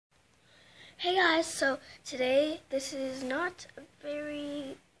Hey guys, so today this is not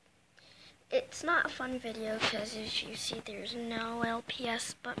it's not a fun video because as you see there's no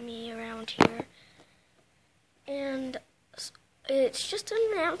LPS but me around here. And it's just an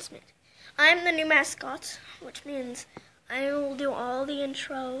announcement. I'm the new mascot, which means I will do all the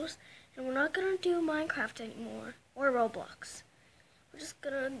intros and we're not going to do Minecraft anymore or Roblox. We're just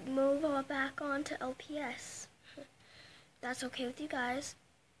going to move back on to LPS. That's okay with you guys.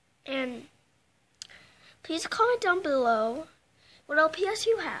 And please comment down below what LPS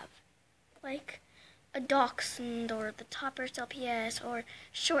you have. Like a dachshund or the topper's LPS or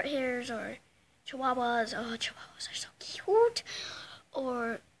short hairs or chihuahuas. Oh, chihuahuas are so cute.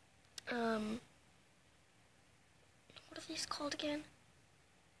 Or, what are these called again?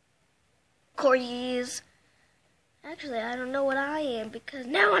 Corgis. Actually, I don't know what I am because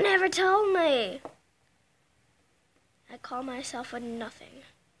no one ever told me. I call myself a nothing.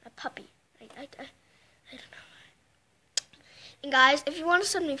 A puppy. I don't know. And guys, if you want to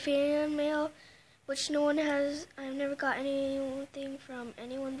send me fan mail, which no one has, I've never got anything from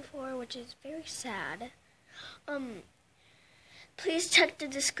anyone before, which is very sad. Please check the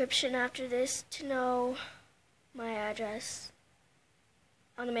description after this to know my address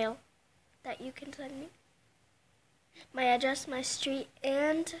on the mail that you can send me. My address, my street,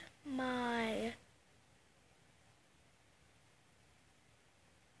 and my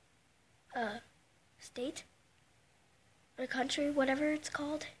state or country, whatever it's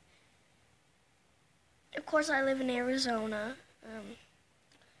called. Of course, I live in Arizona.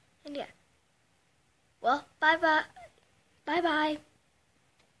 And yeah. Well, bye bye.